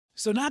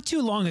So not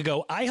too long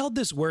ago, I held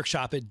this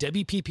workshop at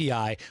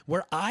WPPI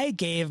where I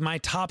gave my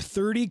top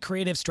 30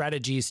 creative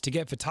strategies to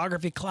get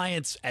photography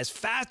clients as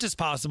fast as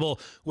possible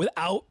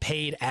without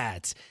paid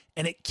ads.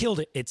 And it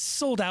killed it. It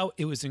sold out.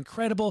 It was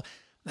incredible.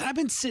 And I've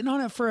been sitting on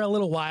it for a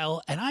little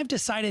while, and I've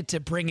decided to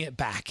bring it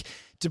back.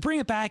 To bring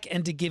it back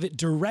and to give it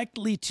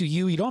directly to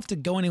you. You don't have to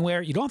go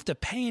anywhere. You don't have to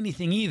pay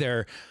anything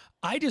either.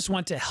 I just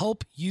want to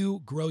help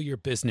you grow your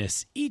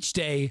business. Each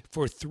day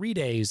for 3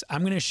 days, I'm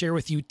going to share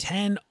with you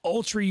 10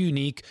 ultra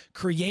unique,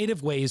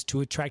 creative ways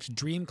to attract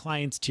dream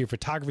clients to your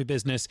photography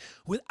business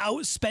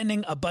without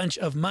spending a bunch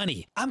of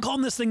money. I'm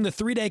calling this thing the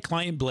 3-day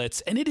client blitz,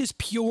 and it is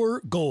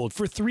pure gold.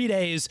 For 3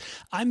 days,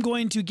 I'm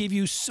going to give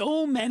you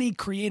so many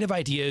creative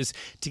ideas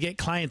to get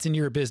clients into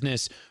your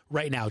business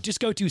right now. Just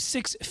go to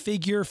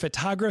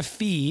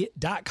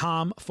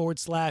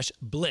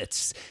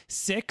sixfigurephotography.com/blitz.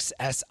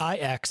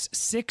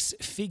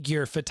 sixfigurephotography.com/blitz.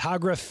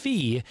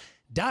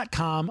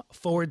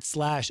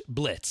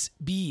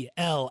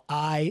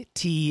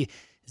 BLITZ.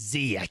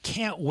 I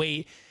can't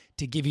wait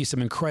to give you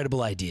some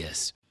incredible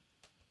ideas.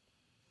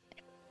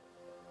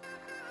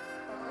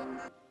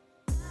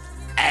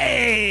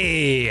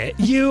 Hey,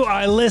 you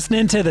are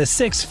listening to the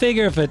Six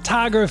Figure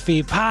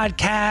Photography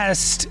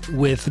Podcast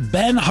with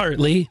Ben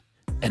Hartley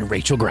and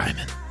Rachel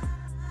Griman.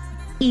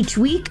 Each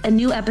week, a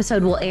new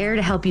episode will air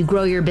to help you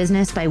grow your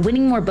business by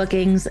winning more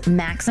bookings,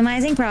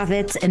 maximizing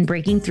profits, and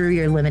breaking through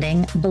your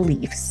limiting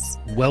beliefs.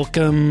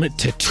 Welcome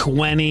to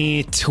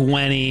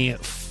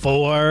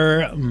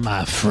 2024,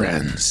 my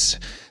friends.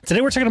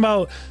 Today, we're talking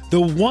about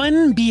the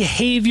one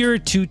behavior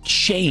to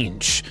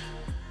change.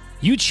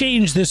 You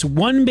change this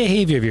one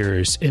behavior of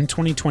yours in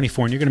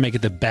 2024, and you're going to make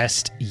it the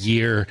best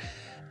year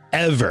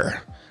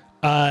ever.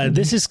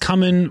 This is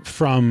coming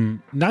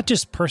from not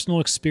just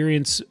personal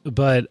experience,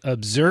 but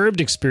observed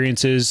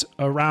experiences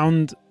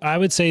around, I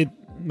would say,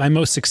 my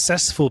most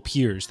successful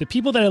peers, the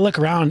people that I look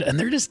around and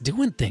they're just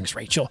doing things,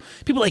 Rachel.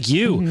 People like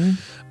you,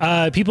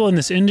 people in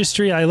this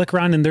industry, I look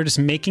around and they're just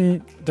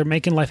making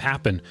life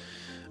happen.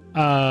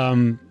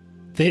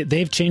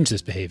 They've changed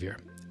this behavior.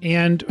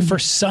 And for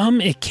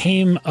some, it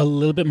came a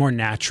little bit more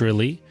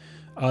naturally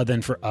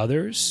than for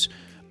others.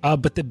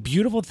 But the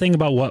beautiful thing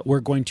about what we're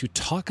going to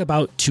talk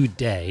about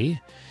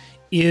today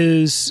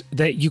is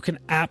that you can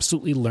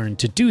absolutely learn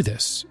to do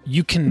this.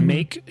 You can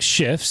make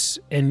shifts,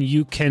 and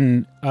you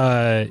can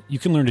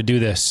learn to do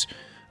this.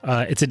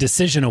 It's a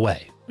decision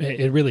away.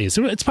 It really is.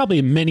 It's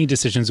probably many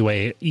decisions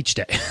away each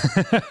day.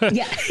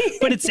 Yeah.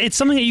 But it's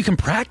something that you can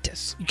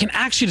practice. You can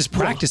actually just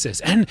practice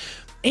this,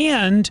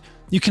 and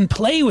you can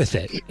play with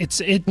it.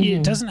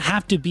 It doesn't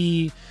have to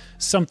be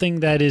something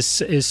that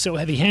is so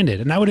heavy-handed.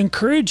 And I would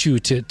encourage you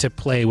to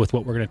play with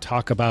what we're going to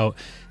talk about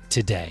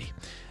today.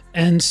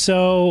 And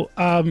so,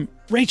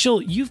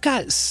 Rachel, you've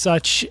got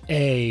such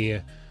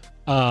a,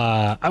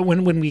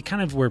 when we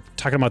kind of were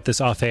talking about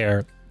this off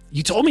air,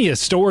 you told me a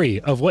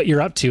story of what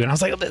you're up to. And I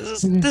was like,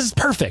 this is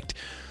perfect.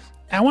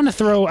 I want to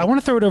throw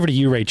it over to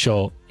you,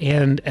 Rachel.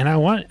 And I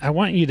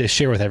want you to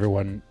share with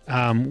everyone,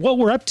 what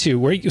we're up to,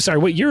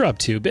 what you're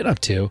been up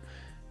to.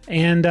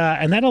 And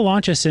that'll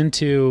launch us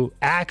into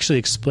actually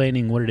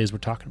explaining what it is we're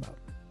talking about.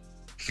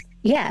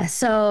 Yeah.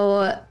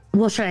 So,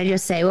 well, should I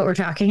just say what we're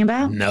talking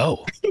about?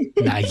 No,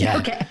 not yet.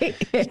 Okay.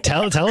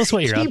 Tell us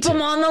what you're up to. Keep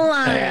them on the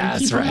line. Yeah,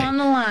 Keep them on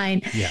the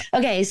line. Yeah.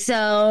 Okay.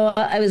 So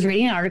I was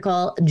reading an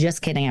article.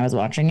 Just kidding. I was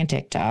watching a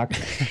TikTok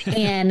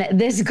and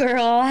this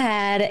girl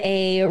had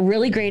a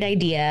really great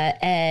idea.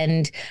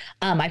 And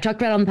I've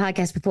talked about on the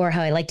podcast before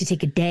how I like to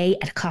take a day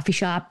at a coffee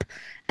shop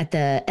at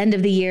the end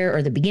of the year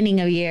or the beginning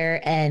of the year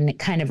and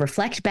kind of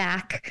reflect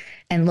back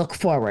and look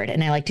forward.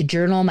 And I like to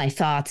journal my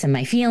thoughts and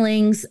my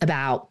feelings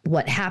about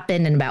what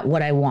happened and about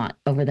what I want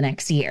over the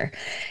next year.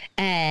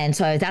 And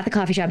so I was at the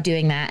coffee shop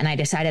doing that, and I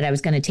decided I was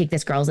going to take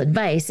this girl's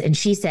advice. And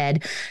she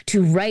said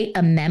to write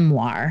a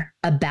memoir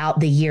about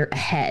the year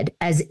ahead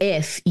as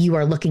if you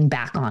are looking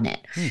back on it.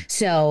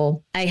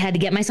 So I had to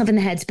get myself in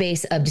the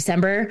headspace of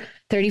December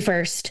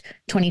 31st,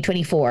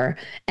 2024,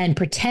 and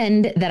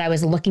pretend that I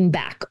was looking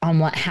back on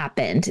what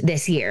happened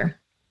this year.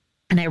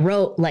 And I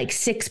wrote like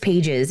 6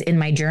 pages in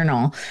my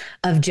journal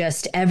of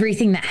just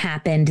everything that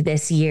happened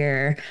this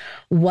year,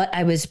 what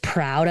I was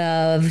proud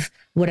of,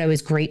 what I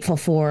was grateful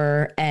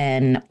for,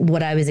 and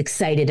what I was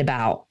excited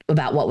about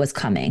what was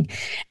coming.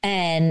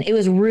 And it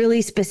was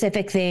really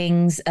specific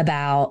things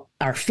about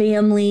our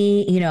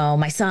family. You know,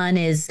 my son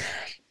is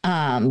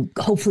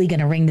hopefully going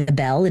to ring the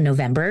bell in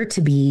November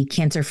to be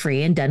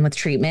cancer-free and done with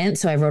treatment.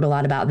 So I wrote a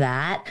lot about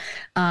that.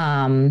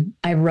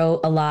 I wrote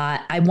a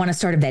lot. I want to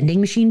start a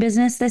vending machine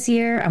business this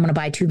year. I want to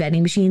buy 2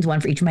 vending machines, one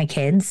for each of my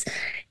kids,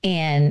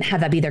 and have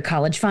that be their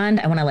college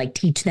fund. I want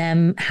to teach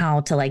them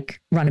how to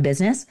run a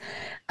business.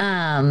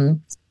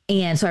 And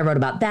so I wrote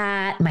about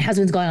that. My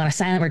husband's going on a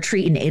silent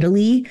retreat in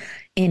Italy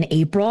in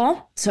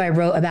April. So I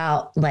wrote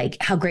about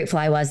how grateful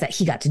I was that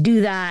he got to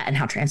do that and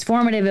how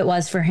transformative it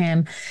was for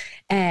him.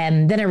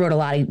 And then I wrote a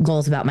lot of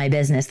goals about my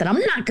business that I'm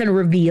not going to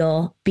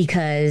reveal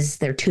because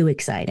they're too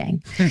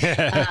exciting.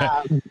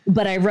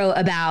 But I wrote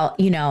about,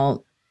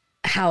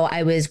 how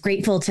I was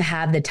grateful to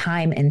have the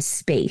time and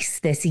space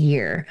this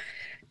year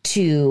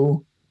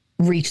to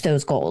reach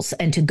those goals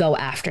and to go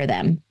after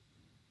them.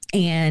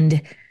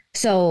 And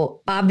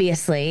so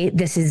obviously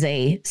this is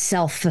a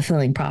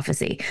self-fulfilling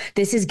prophecy.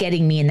 This is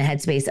getting me in the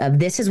headspace of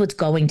this is what's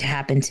going to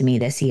happen to me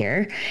this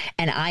year.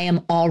 And I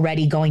am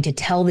already going to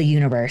tell the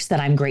universe that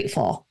I'm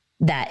grateful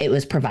that it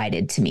was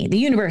provided to me. The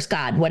universe,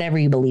 God, whatever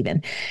you believe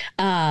in.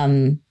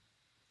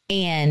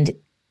 And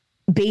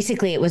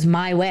basically it was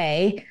my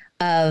way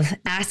of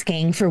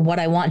asking for what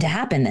I want to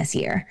happen this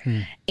year.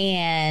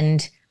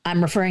 And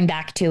I'm referring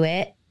back to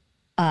it.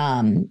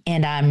 And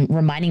I'm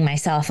reminding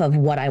myself of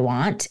what I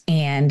want,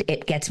 and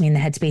it gets me in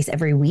the headspace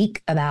every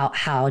week about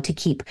how to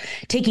keep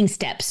taking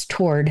steps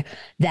toward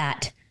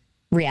that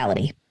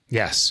reality.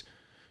 Yes.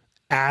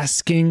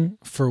 Asking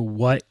for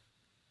what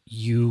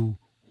you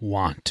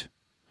want.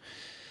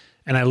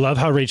 And I love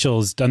how Rachel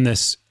has done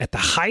this at the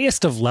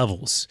highest of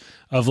levels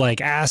of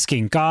like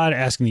asking God,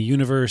 asking the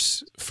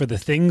universe for the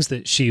things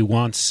that she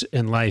wants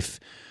in life.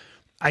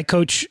 I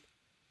coach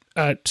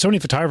so many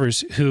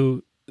photographers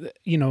who,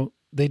 you know,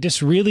 they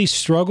just really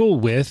struggle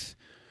with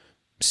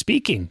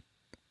speaking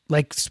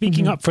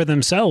up for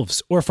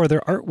themselves or for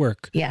their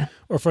artwork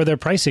or for their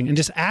pricing, and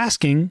just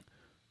asking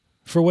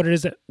for what it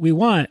is that we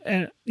want.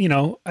 And, you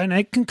know, and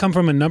it can come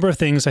from a number of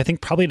things. I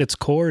think probably at its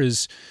core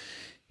is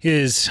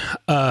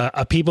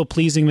a people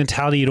pleasing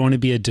mentality. You don't want to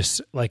be a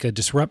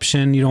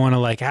disruption. You don't want to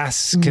like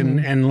ask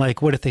and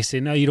like, what if they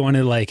say no? You don't want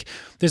to like,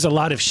 there's a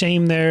lot of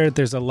shame there.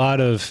 There's a lot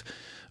of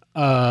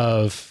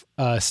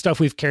stuff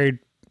we've carried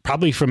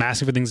probably from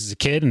asking for things as a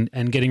kid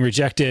and getting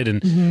rejected.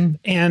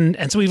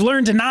 And so we've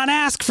learned to not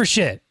ask for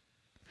shit.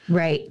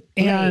 Right.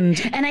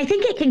 And I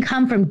think it can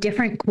come from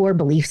different core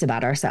beliefs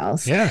about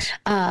ourselves. Yes.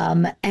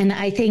 And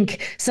I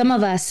think some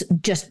of us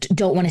just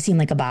don't want to seem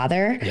like a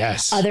bother.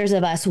 Yes. Others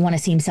of us want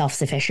to seem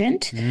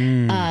self-sufficient.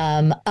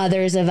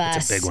 Others of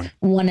us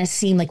want to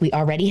seem like we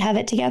already have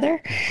it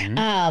together.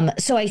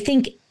 So I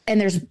think, and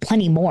there's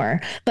plenty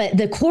more, but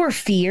the core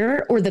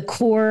fear or the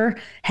core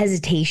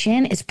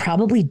hesitation is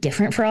probably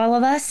different for all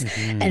of us.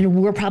 And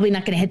we're probably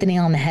not going to hit the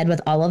nail on the head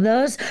with all of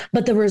those,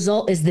 but the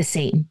result is the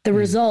same. The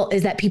result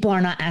is that people are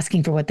not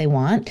asking for what they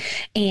want,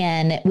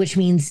 and which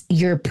means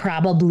you're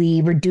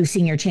probably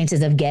reducing your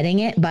chances of getting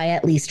it by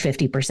at least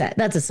 50%.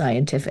 That's a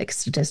scientific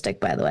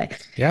statistic, by the way.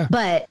 Yeah.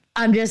 But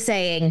I'm just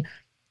saying,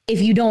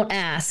 if you don't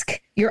ask,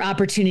 your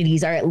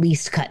opportunities are at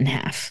least cut in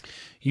half.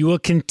 You will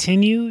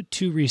continue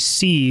to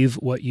receive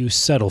what you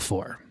settle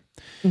for.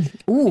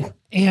 Ooh,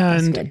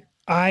 and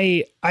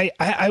we're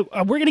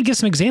going to give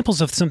some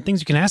examples of some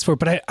things you can ask for,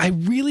 but I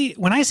really,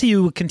 when I say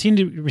you will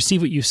continue to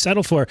receive what you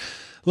settle for,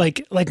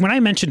 like when I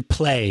mentioned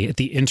play at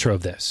the intro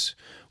of this,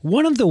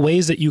 one of the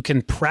ways that you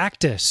can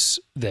practice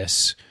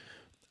this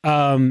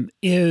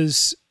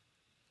is,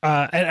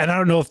 and I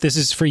don't know if this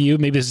is for you,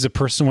 maybe this is a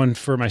personal one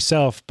for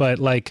myself, but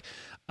like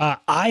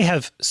I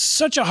have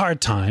such a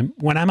hard time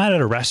when I'm out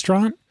at a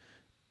restaurant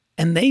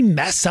and they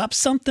mess up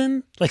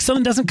something, like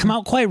something doesn't come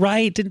out quite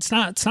right. It's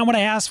not what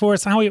I asked for.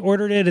 It's not how we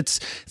ordered it. It's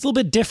a little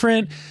bit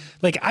different.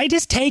 Like I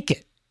just take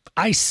it.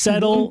 I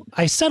settle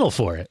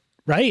for it.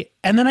 Right.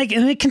 And then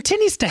it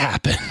continues to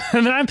happen.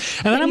 and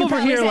then I'm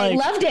over here like,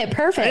 loved it.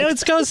 Perfect.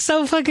 It goes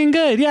so fucking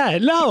good. Yeah,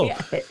 no.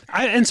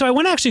 And so I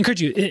want to actually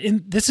encourage you,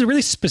 this is a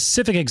really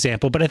specific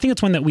example, but I think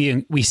it's one that we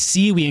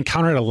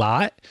encounter it a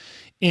lot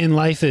in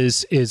life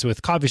is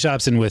with coffee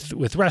shops and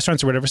with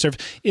restaurants or whatever serve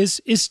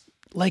is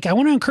like, I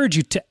want to encourage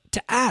you to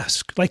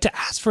ask for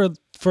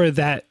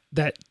that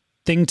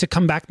thing to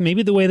come back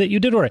maybe the way that you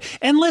did order.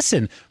 And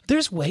listen,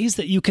 there's ways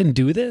that you can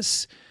do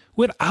this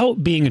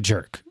without being a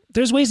jerk.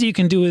 There's ways that you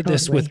can do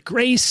this with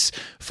grace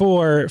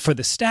for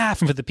the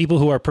staff and for the people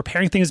who are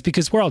preparing things,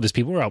 because we're all just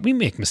people. We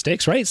make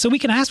mistakes, right? So we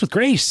can ask with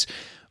grace,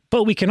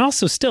 but we can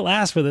also still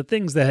ask for the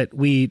things that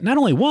we not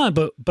only want,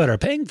 but are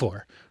paying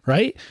for,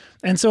 right?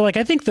 And so like,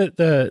 I think that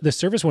the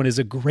service one is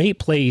a great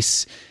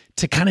place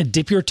to kind of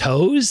dip your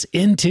toes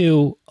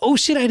into, oh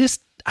shit, I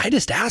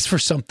just asked for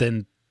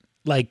something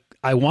like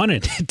I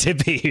wanted it to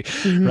be,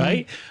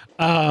 right?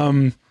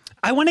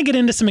 I want to get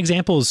into some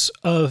examples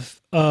of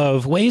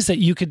ways that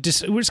you could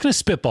we're just going to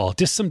spitball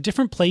just some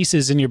different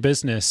places in your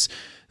business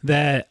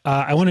that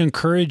I want to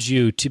encourage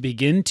you to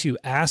begin to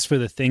ask for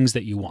the things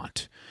that you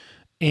want.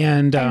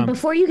 And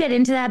before you get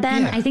into that,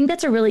 Ben, I think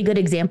that's a really good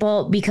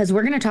example, because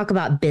we're going to talk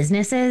about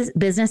business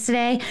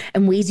today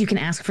and ways you can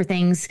ask for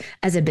things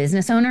as a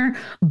business owner.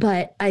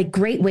 But a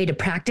great way to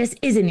practice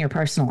is in your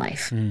personal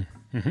life.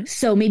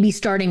 So maybe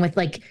starting with,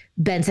 like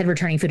Ben said,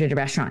 returning food at a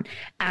restaurant,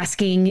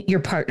 asking your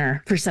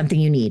partner for something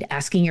you need,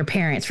 asking your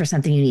parents for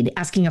something you need,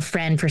 asking a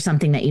friend for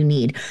something that you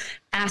need,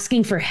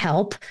 asking for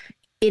help.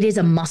 It is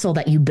a muscle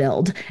that you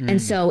build. And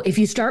so if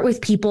you start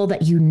with people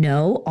that you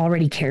know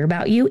already care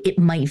about you, it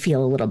might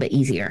feel a little bit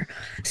easier.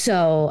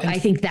 So I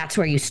think that's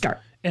where you start.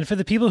 And for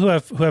the people who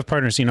have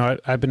partners, you know,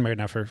 I've been married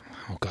now for,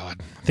 I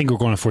think we're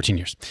going on 14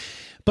 years.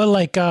 But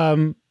like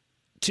to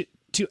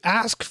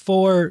ask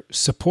for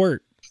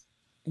support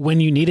when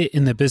you need it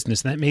in the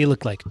business, and that may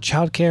look like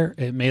childcare,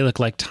 it may look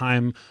like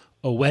time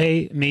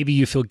away. Maybe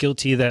you feel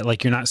guilty that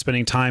like you're not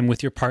spending time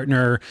with your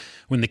partner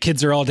when the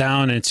kids are all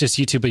down and it's just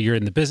you two, but you're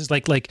in the business.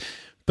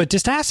 But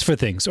just ask for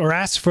things, or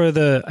ask for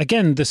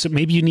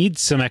maybe you need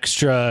some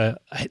extra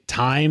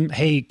time.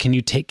 Hey, can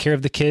you take care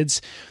of the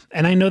kids?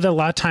 And I know that a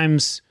lot of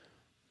times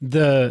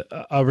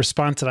a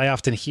response that I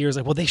often hear is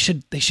like, well, they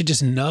should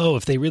just know.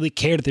 If they really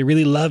cared, if they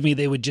really love me,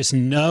 they would just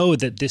know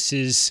that this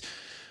is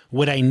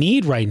what I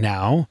need right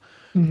now.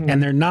 Mm-hmm.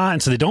 And they're not.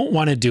 And so they don't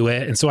want to do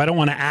it. And so I don't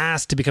want to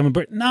ask to become a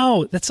burden.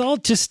 No, that's all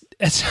just,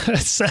 it's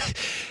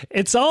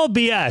all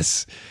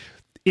BS.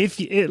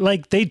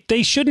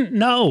 They shouldn't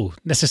know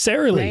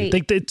necessarily.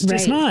 Right.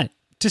 It's not.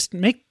 Just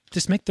make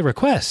the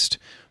request.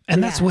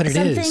 And that's what it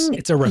is.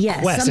 It's a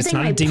request. It's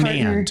not a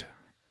demand.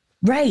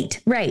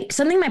 Right.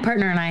 Something my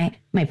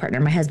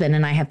husband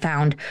and I have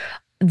found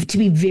to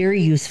be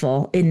very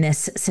useful in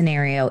this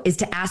scenario is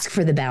to ask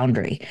for the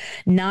boundary,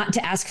 not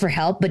to ask for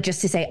help, but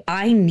just to say,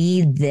 I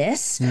need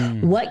this.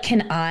 What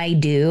can I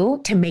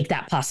do to make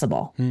that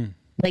possible?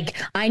 Like,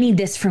 I need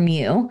this from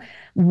you.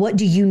 What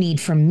do you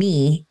need from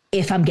me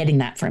if I'm getting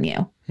that from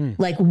you?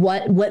 Like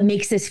what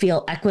makes this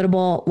feel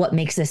equitable? What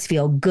makes this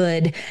feel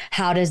good?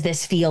 How does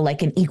this feel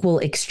like an equal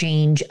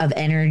exchange of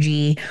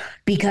energy?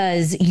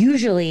 Because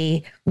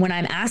usually when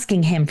I'm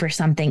asking him for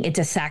something, it's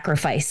a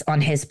sacrifice on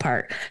his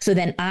part. So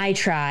then I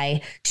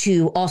try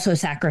to also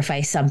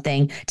sacrifice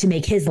something to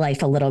make his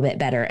life a little bit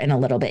better and a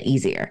little bit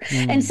easier.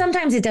 And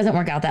sometimes it doesn't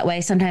work out that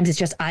way. Sometimes it's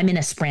just, I'm in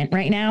a sprint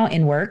right now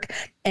in work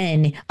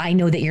and I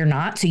know that you're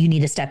not, so you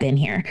need to step in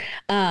here.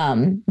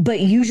 But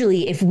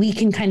usually if we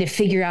can kind of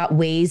figure out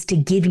ways to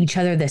give each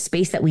other the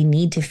space that we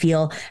need to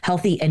feel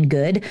healthy and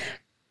good,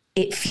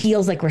 it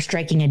feels like we're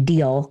striking a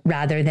deal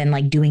rather than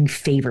like doing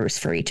favors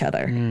for each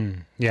other.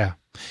 Yeah.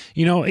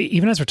 You know,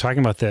 even as we're talking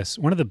about this,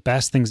 one of the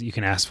best things that you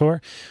can ask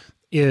for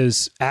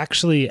is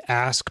actually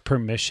ask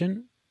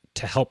permission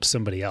to help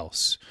somebody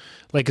else.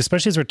 Like,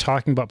 especially as we're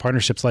talking about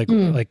partnerships, like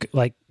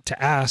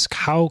to ask,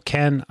 how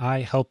can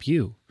I help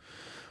you?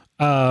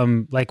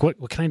 Like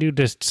what can I do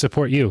to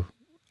support you,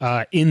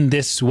 in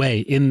this way,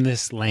 in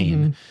this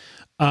lane?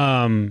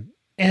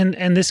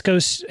 And this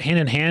goes hand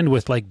in hand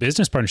with like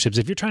business partnerships.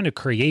 If you're trying to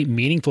create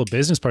meaningful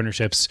business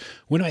partnerships,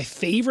 one of my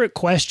favorite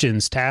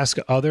questions to ask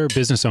other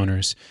business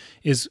owners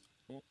is,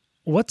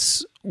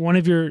 what's one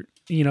of your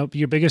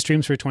biggest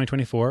dreams for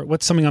 2024?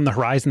 What's something on the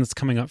horizon that's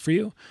coming up for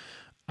you?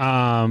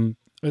 And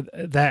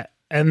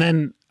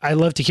then I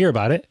love to hear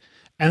about it.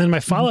 And then my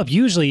follow-up,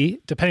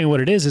 usually, depending on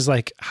what it is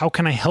like, how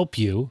can I help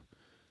you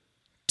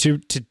to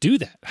do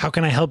that? How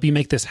can I help you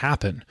make this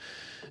happen?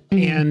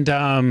 And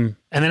then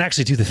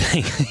actually do the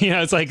thing.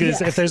 It's like,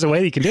 if there's a way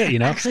that you can do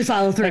it, actually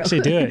follow through.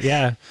 Actually do it.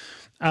 Yeah.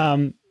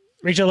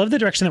 Rachel, I love the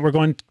direction that we're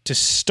going to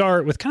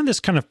start with, kind of this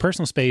kind of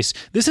personal space.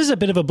 This is a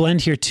bit of a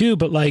blend here too,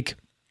 but like,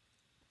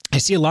 I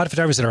see a lot of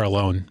photographers that are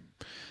alone,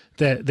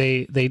 that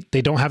they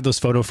don't have those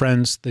photo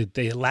friends.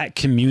 They lack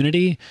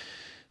community.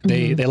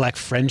 They lack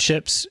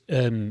friendships,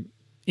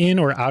 in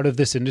or out of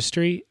this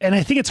industry. And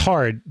I think it's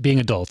hard being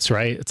adults,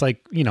 right? It's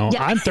like,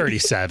 I'm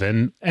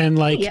 37 and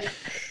like,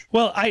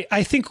 well,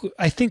 I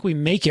think we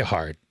make it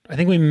hard. I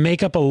think we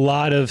make up a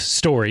lot of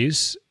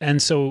stories. And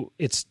so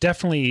it's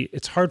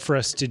hard for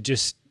us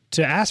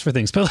to ask for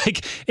things, but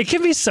like, it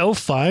can be so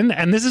fun.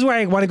 And this is where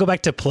I want to go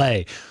back to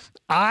play.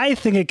 I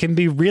think it can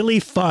be really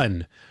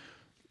fun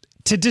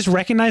to just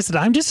recognize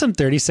that I'm just some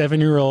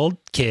 37-year-old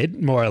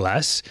kid, more or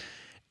less.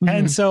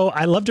 And so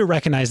I love to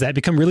recognize that,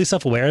 become really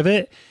self-aware of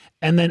it,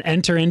 and then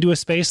enter into a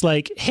space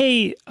like,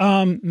 hey,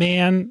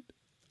 man,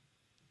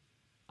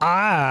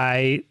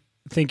 I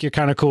think you're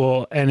kind of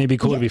cool and it'd be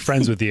cool to be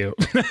friends with you.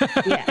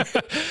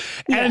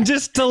 And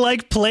just to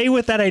like play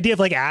with that idea of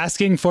like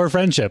asking for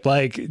friendship,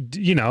 like,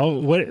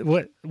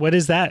 what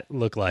does that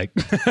look like?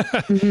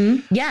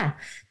 Yeah.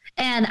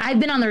 And I've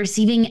been on the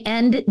receiving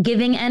end,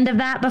 giving end of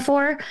that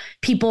before,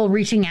 people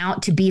reaching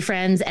out to be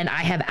friends. And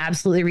I have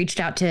absolutely reached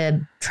out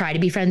to try to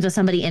be friends with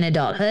somebody in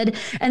adulthood.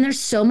 And there's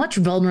so much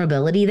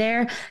vulnerability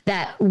there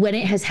that when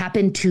it has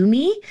happened to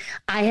me,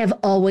 I have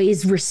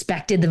always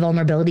respected the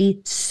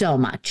vulnerability so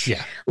much.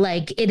 Yeah.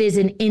 Like, it is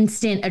an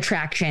instant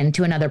attraction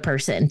to another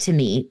person, to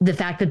me, the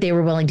fact that they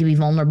were willing to be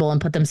vulnerable and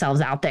put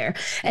themselves out there.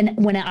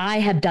 And when I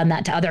have done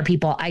that to other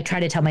people, I try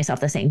to tell myself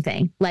the same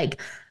thing.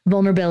 Like,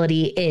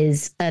 vulnerability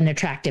is an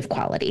attractive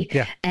quality.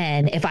 Yeah.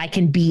 And if I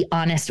can be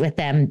honest with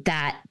them,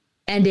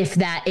 and if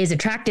that is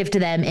attractive to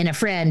them in a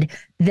friend,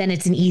 then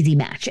it's an easy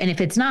match. And if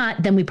it's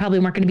not, then we probably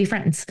weren't going to be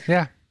friends.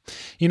 Yeah.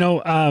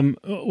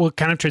 We'll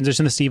kind of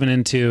transition this even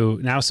into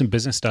now some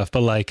business stuff,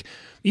 but like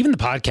even the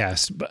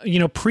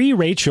podcast,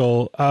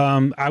 pre-Rachel,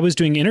 I was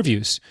doing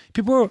interviews.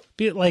 People were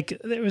like,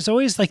 there was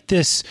always like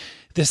this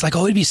like,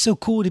 oh, it'd be so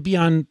cool to be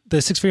on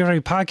the 6 Figure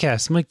Authority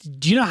podcast. I'm like,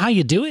 do you know how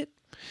you do it?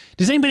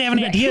 Does anybody have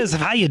any ideas of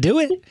how you do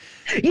it?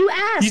 You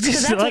asked. You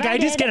just like, I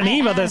just get an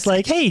email that's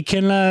like, hey,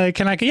 can I?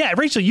 Yeah,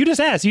 Rachel, you just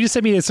asked. You just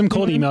sent me some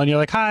cold email and you're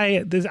like,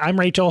 hi, I'm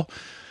Rachel.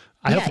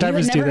 I hope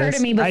photographers do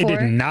this. I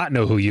did not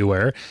know who you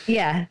were.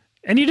 Yeah.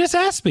 And you just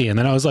asked me. And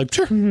then I was like,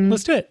 sure,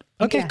 let's do it.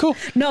 Okay, cool.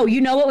 No, you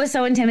know what was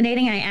so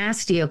intimidating? I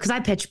asked you, because I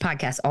pitch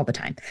podcasts all the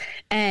time.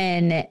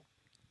 And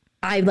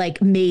I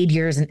like made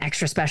yours an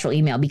extra special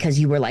email because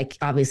you were like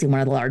obviously one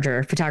of the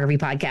larger photography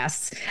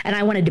podcasts. And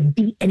I wanted to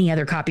beat any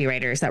other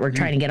copywriters that were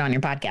trying to get on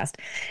your podcast.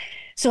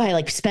 So I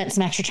like spent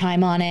some extra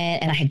time on it,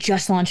 and I had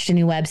just launched a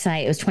new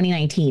website. It was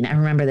 2019. I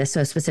remember this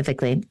so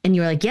specifically. And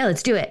you were like, yeah,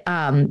 let's do it.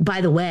 By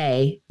the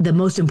way, the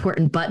most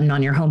important button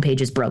on your homepage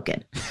is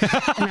broken.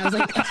 And I was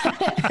like,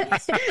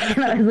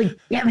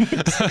 damn it.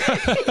 Yes.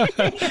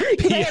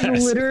 I had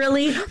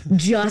literally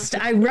just,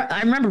 I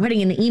remember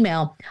putting in the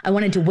email, I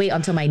wanted to wait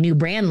until my new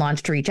brand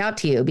launch to reach out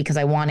to you because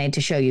I wanted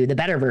to show you the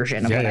better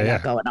version of what I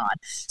got going on.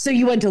 So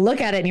you went to look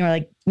at it and you were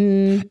like,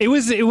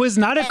 It was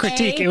not a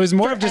critique. It was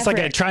more of just like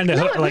trying to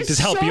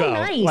just help you out.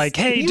 Nice. Like,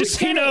 hey,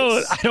 just,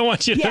 I don't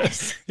want you to.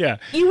 Yeah.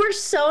 You were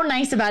so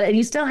nice about it, and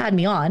you still had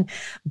me on.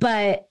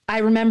 But I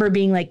remember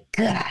being like,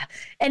 ugh.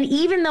 And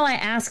even though I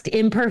asked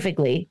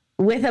imperfectly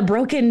with a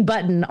broken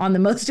button on the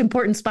most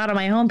important spot on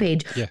my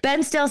homepage,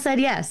 Ben still said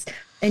yes.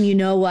 And you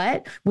know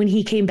what? When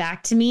he came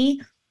back to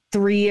me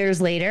 3 years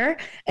later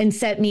and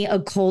sent me a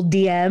cold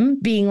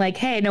DM being like,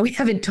 hey, I know we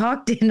haven't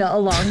talked in a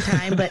long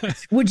time, but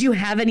would you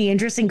have any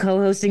interest in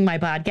co-hosting my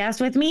podcast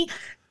with me?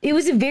 It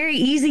was a very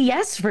easy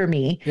yes for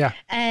me. Yeah.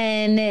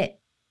 And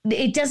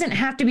it doesn't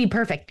have to be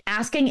perfect.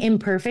 Asking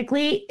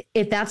imperfectly,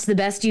 if that's the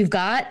best you've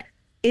got,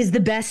 is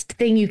the best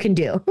thing you can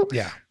do.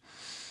 Yeah.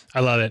 I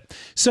love it.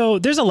 So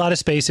there's a lot of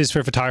spaces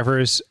for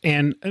photographers,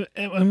 and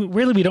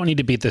really we don't need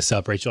to beat this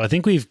up, Rachel. I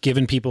think we've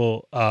given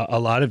people a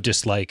lot of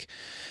just like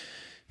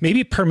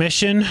maybe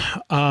permission,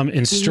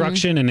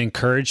 instruction and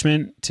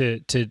encouragement to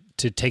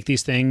take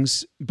these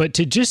things, but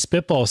to just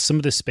spitball some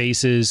of the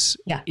spaces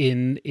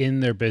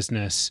in their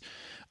business.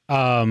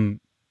 Maybe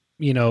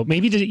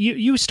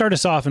you start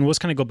us off and we'll just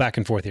kind of go back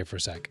and forth here for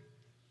a sec.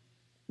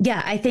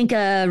 Yeah, I think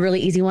a really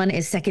easy one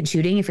is second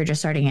shooting if you're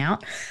just starting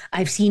out.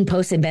 I've seen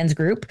posts in Ben's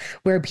group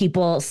where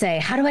people say,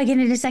 how do I get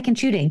into second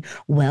shooting?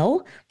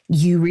 Well,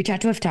 you reach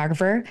out to a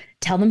photographer,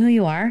 tell them who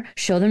you are,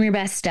 show them your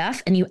best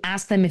stuff, and you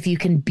ask them if you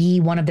can be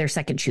one of their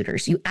second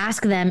shooters. You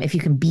ask them if you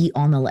can be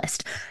on the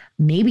list.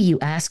 Maybe you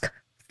ask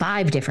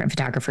 5 different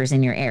photographers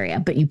in your area,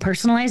 but you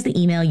personalize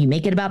the email, you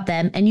make it about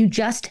them, and you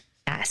just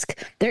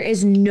ask. There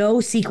is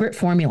no secret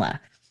formula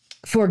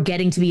for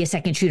getting to be a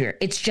second shooter.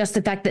 It's just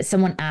the fact that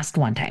someone asked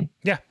one time.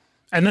 Yeah.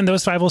 And then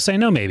those 5 will say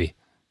no, maybe.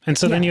 And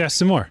so then you ask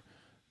some more.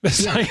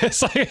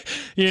 It's like,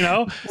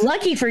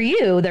 lucky for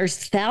you, there's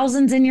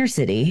thousands in your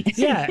city.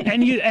 Yeah.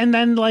 And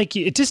then like,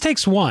 it just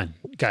takes one,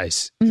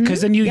 guys,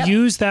 because then you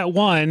use that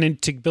one and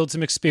to build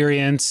some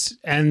experience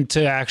and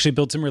to actually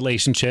build some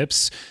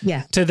relationships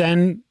to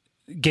then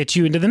get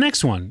you into the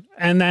next one.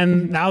 And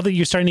then now that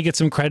you're starting to get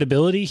some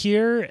credibility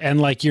here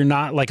and like, you're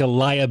not like a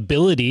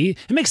liability,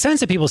 it makes sense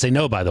that people say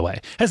no, by the way.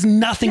 It has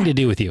nothing to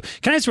do with you.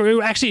 Can I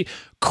actually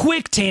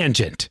quick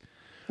tangent?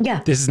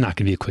 Yeah. This is not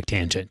going to be a quick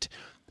tangent.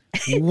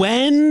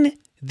 When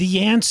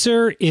the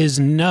answer is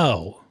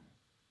no,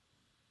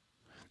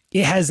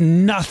 it has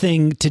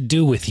nothing to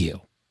do with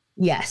you.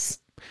 Yes.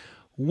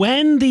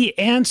 When the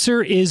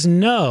answer is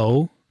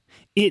no,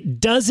 it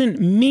doesn't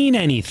mean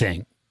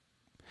anything.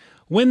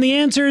 When the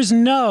answer is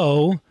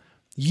no,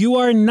 you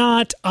are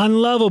not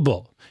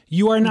unlovable.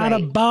 You are not a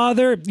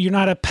bother. You're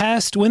not a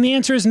pest. When the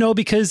answer is no,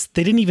 because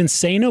they didn't even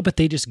say no, but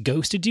they just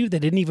ghosted you, they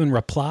didn't even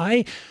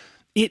reply,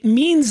 it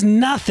means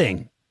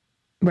nothing.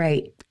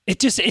 Right.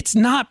 It's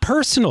not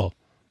personal.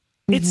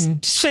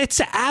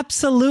 It's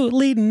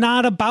absolutely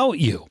not about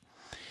you.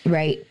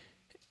 Right.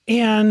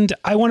 And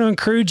I want to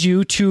encourage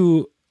you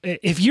to,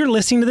 if you're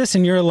listening to this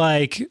and you're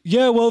like,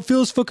 yeah, well, it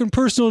feels fucking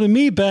personal to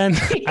me, Ben.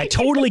 I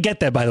totally get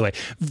that, by the way.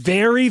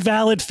 Very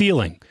valid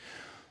feeling.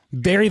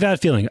 Very valid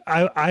feeling.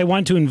 I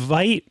want to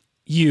invite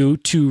you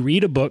to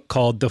read a book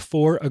called The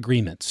 4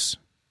 Agreements.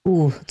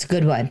 Ooh, it's a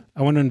good one.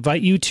 I want to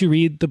invite you to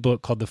read the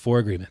book called The 4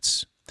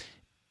 Agreements.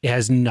 It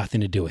has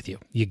nothing to do with you.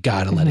 You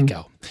got to let it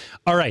go.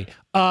 All right.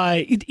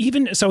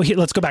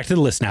 Let's go back to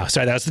the list now.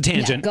 Sorry, that was the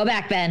tangent. Go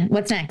back, Ben.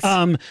 What's next?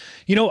 I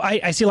see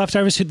a lot of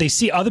photographers who they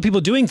see other people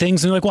doing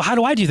things and they're like, well, how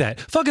do I do that?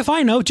 Fuck if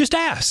I know, just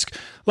ask.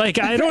 Like,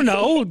 I don't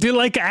know.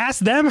 Ask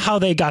them how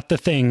they got the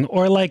thing.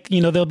 Or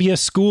there'll be a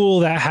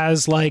school that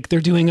has they're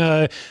doing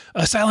a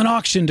silent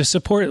auction to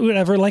support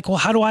whatever. Like, well,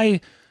 how do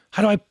I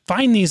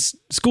find these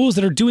schools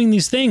that are doing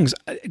these things?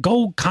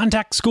 Go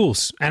contact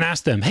schools and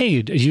ask them,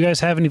 hey, do you guys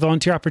have any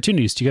volunteer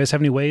opportunities? Do you guys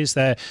have any ways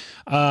that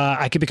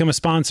I could become a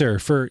sponsor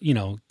for,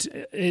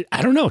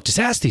 I don't know, just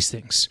ask these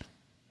things.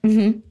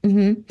 I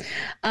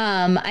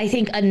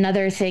think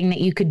another thing that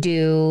you could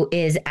do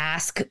is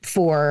ask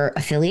for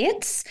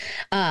affiliates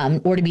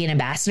or to be an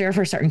ambassador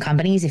for certain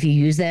companies. If you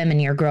use them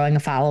and you're growing a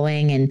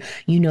following and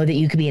you know that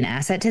you could be an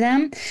asset to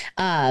them,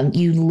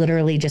 you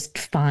literally just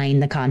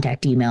find the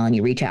contact email and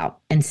you reach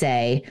out and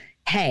say,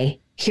 hey,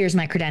 here's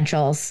my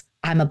credentials.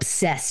 I'm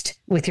obsessed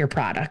with your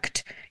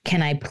product.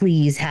 Can I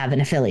please have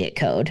an affiliate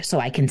code so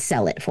I can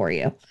sell it for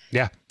you?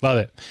 Yeah, love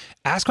it.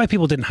 Ask why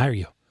people didn't hire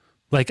you.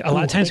 A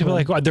lot of times people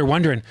are they're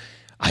wondering,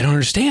 I don't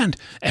understand.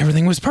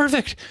 Everything was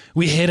perfect.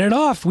 We hit it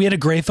off. We had a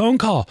great phone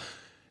call.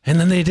 And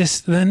then they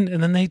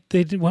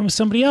went with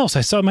somebody else.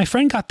 I saw my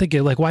friend got the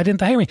gig. Why didn't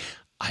they hire me?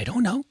 I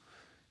don't know.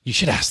 You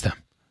should ask them.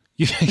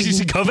 You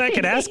should go back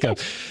and ask them.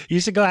 You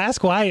should go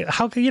ask why,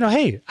 how could,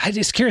 hey, I'm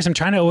just curious. I'm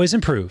trying to always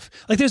improve.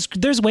 Like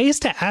there's ways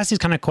to ask these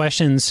kind of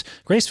questions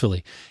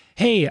gracefully.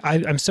 Hey,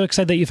 I'm so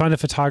excited that you found a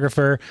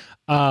photographer.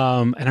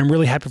 And I'm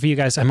really happy for you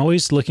guys. I'm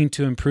always looking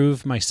to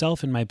improve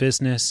myself and my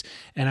business.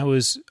 And I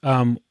was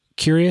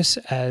curious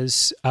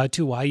as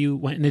to why you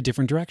went in a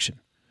different direction.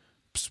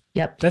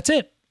 Yep. That's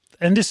it.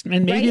 And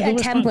maybe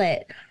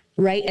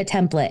write a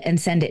template and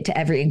send it to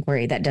every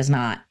inquiry that does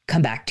not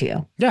come back to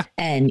you. Yeah.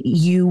 And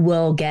you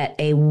will get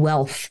a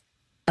wealth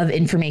of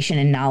information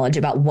and knowledge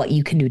about what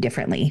you can do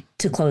differently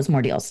to close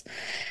more deals.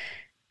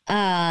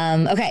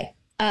 Okay.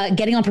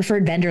 Getting on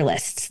preferred vendor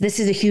lists. This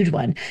is a huge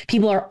one.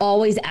 People are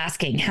always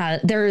asking how.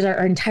 There's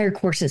our entire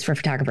courses for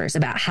photographers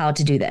about how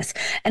to do this.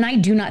 And I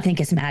do not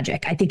think it's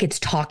magic. I think it's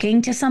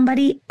talking to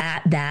somebody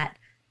at that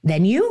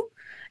venue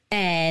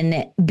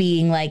and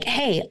being like,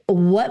 hey,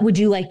 what would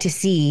you like to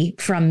see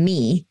from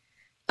me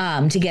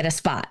to get a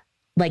spot?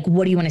 Like,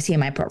 what do you want to see in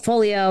my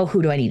portfolio?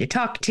 Who do I need to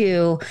talk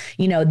to?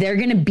 They're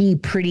going to be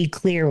pretty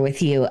clear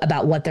with you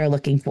about what they're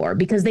looking for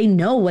because they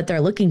know what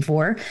they're looking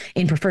for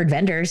in preferred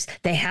vendors.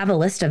 They have a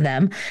list of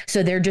them.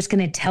 So they're just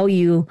going to tell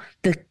you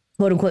the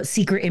quote unquote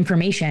secret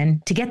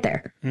information to get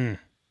there. And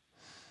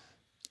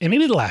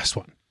maybe the last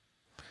one.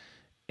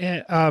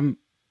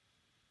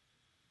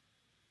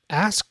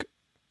 Ask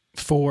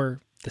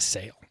for the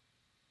sale.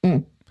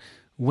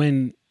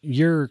 When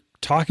you're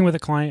talking with a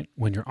client,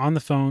 when you're on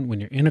the phone, when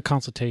you're in a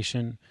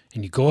consultation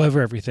and you go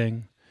over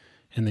everything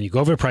and then you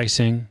go over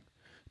pricing,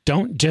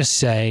 don't just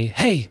say,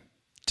 hey,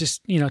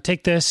 just,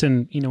 take this.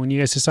 And, when you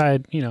guys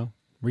decide,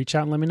 reach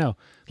out and let me know.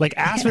 Like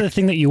ask for the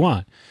thing that you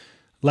want.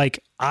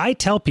 Like I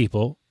tell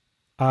people,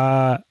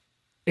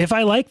 if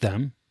I like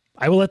them,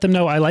 I will let them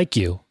know I like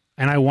you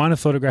and I want to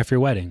photograph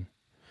your wedding.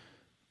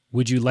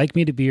 Would you like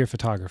me to be your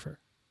photographer?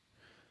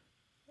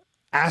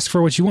 Ask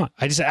for what you want.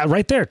 I just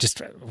right there,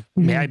 just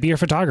may I be your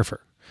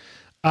photographer?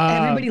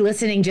 Everybody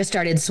listening just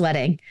started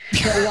sweating.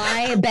 But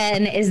why,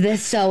 Ben, is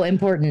this so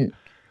important?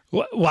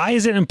 Why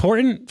is it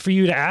important for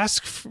you to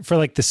ask for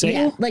like the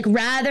sale? Yeah. Like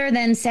rather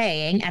than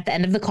saying at the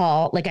end of the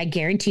call, like I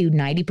guarantee you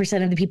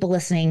 90% of the people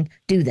listening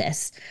do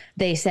this.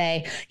 They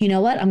say, you know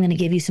what? I'm going to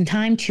give you some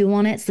time, chew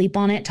on it, sleep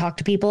on it, talk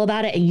to people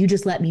about it. And you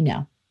just let me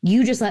know.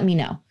 You just let me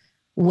know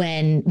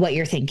what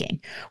you're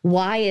thinking.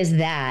 Why is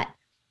that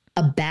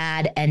a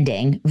bad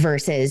ending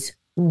versus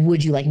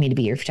would you like me to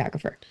be your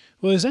photographer?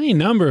 Well, there's any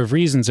number of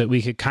reasons that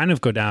we could kind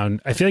of go down.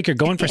 I feel like you're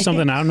going for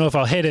something. I don't know if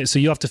I'll hit it. So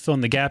you'll have to fill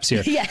in the gaps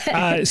here.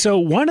 Yeah. So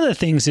one of the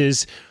things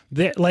is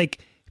that like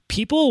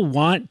people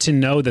want to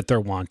know that they're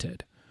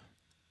wanted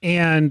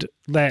and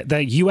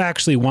that you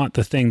actually want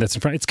the thing that's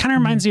in front. It kind of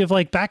reminds me of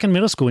like back in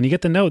middle school when you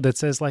get the note that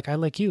says like, I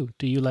like you.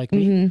 Do you like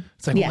me?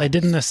 It's like, well, I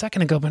didn't a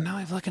second ago, but now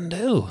I fucking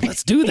do.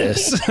 Let's do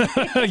this.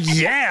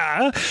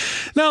 Yeah.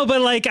 No,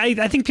 but like,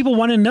 I think people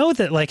want to know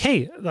that like,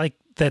 hey, like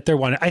that they're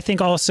wanted. I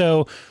think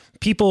also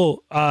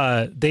people,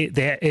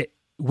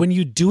 when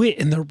you do it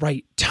in the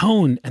right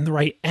tone and the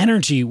right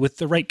energy with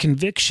the right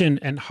conviction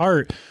and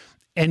heart,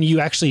 and you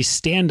actually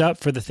stand up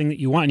for the thing that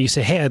you want and you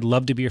say, hey, I'd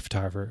love to be your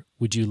photographer.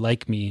 Would you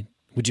like me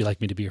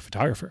to be your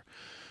photographer?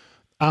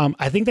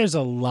 I think there's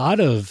a lot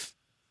of,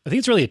 I think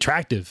it's really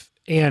attractive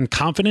and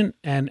confident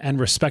and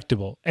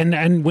respectable.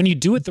 And when you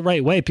do it the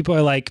right way, people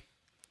are like,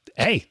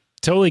 hey,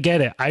 totally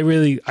get it.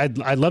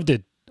 I'd love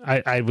to,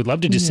 I would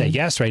love to just say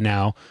yes right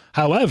now.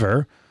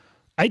 However,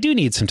 I do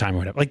need some time or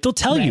whatever. Like they'll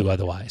tell you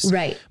otherwise.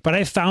 Right. But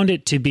I found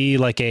it to be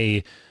like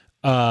a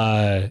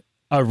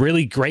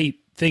really great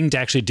thing to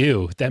actually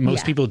do that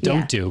most people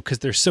don't do because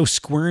they're so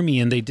squirmy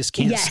and they just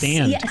can't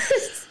stand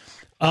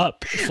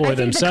up for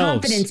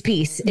themselves. The confidence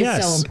piece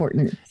is so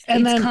important.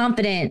 And it's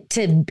confident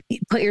to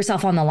put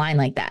yourself on the line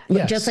like that.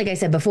 Just like I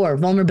said before,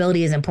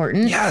 vulnerability is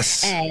important.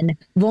 Yes. And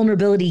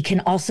vulnerability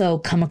can also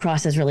come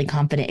across as really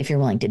confident if you're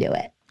willing to do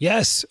it.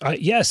 Yes.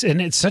 Yes.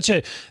 And it's such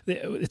a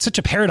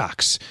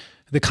paradox.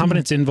 The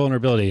confidence in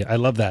vulnerability. I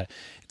love that.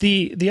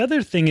 The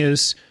other thing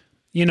is,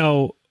 you've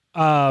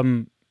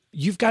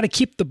got to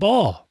keep the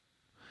ball.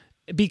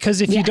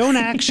 Because if you don't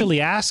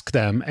actually ask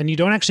them and you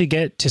don't actually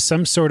get to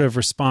some sort of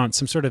response,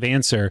 some sort of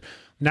answer,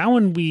 now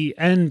when we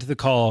end the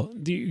call,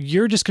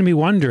 you're just going to be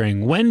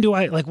wondering, when do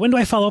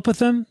I follow up with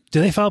them? Do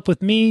they follow up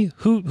with me?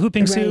 Who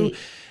pings who?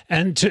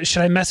 And should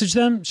I message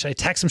them? Should I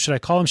text them? Should I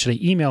call them? Should I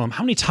email them?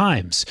 How many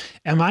times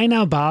am I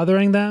now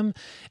bothering them?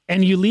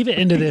 And you leave it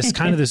into this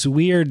kind of this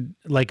weird,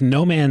 like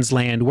no man's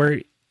land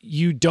where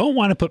you don't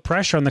want to put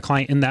pressure on the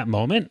client in that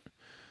moment.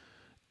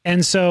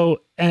 And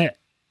so, and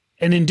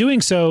in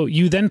doing so,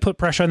 you then put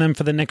pressure on them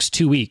for the next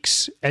 2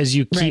 weeks as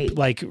you keep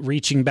like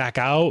reaching back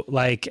out,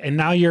 like, and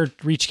now you're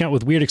reaching out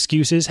with weird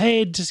excuses.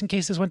 Hey, just in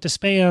case this went to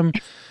spam,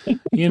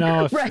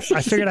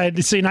 I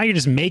figured so now you're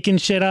just making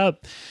shit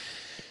up.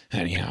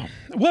 Anyhow,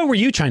 what were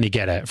you trying to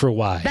get at for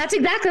why? That's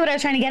exactly what I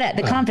was trying to get at,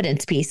 the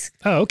confidence piece.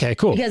 Oh, okay,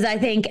 cool. Because I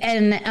think,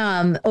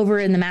 and over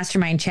in the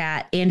mastermind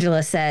chat,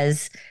 Angela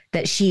says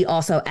that she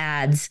also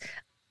adds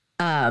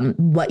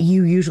what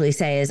you usually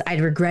say is,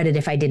 I'd regret it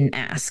if I didn't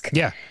ask.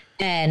 Yeah.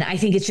 And I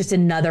think it's just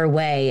another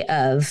way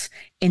of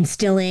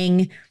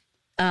instilling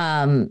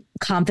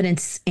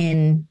confidence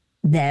in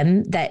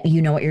them that you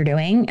know what you're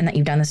doing and that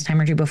you've done this a time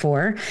or two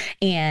before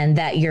and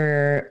that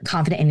you're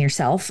confident in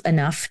yourself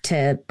enough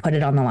to put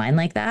it on the line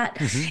like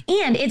that.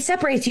 And it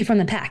separates you from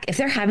the pack. If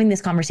they're having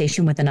this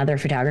conversation with another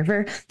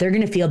photographer, they're going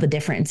to feel the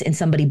difference in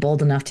somebody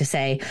bold enough to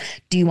say,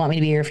 do you want me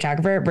to be your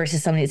photographer,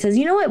 versus somebody that says,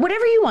 you know what,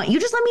 whatever you want, you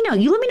just let me know.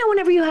 You let me know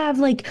whenever you have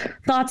like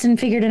thoughts and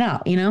figured it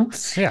out, you know?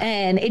 Yeah.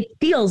 And it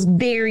feels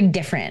very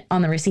different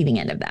on the receiving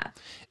end of that.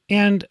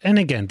 And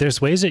again, there's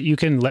ways that you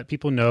can let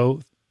people know,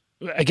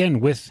 again,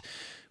 with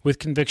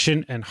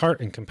conviction and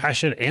heart and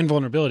compassion and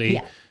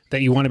vulnerability,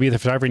 that you want to be the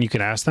photographer, and you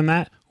can ask them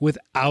that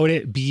without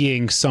it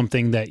being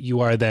something that you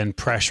are then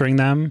pressuring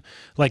them.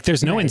 Like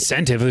there's no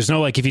incentive. There's no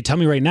like, if you tell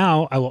me right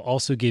now, I will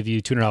also give you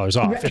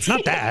 $200 off. Right. It's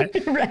not that.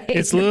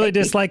 It's literally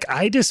just like,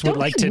 I just would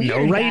like to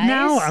know right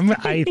now.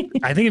 I think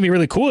it'd be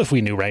really cool if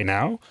we knew right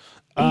now.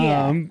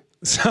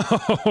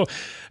 So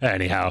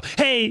anyhow,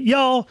 hey,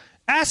 y'all,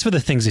 ask for the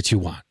things that you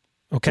want.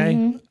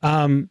 Okay.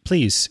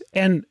 Please.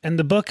 And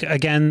the book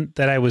again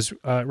that I was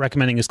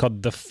recommending is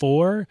called The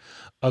 4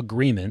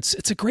 Agreements.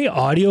 It's a great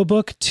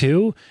audiobook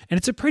too. And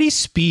it's a pretty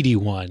speedy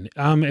one.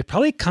 It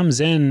probably comes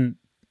in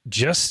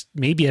just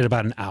maybe at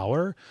about an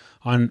hour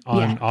on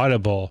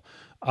Audible.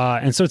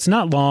 And so it's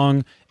not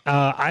long.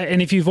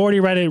 And if you've already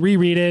read it,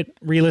 reread it,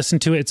 re-listen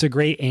to it. It's a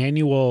great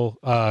annual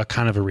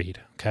kind of a read.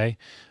 Okay.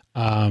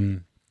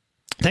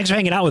 Thanks for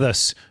hanging out with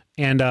us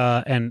and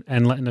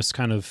letting us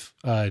kind of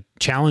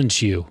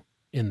challenge you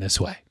in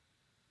this way.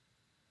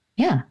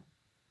 Yeah.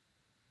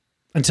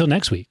 Until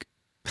next week.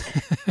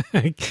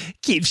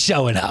 Keep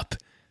showing up.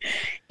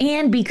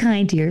 And be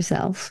kind to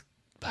yourself.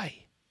 Bye.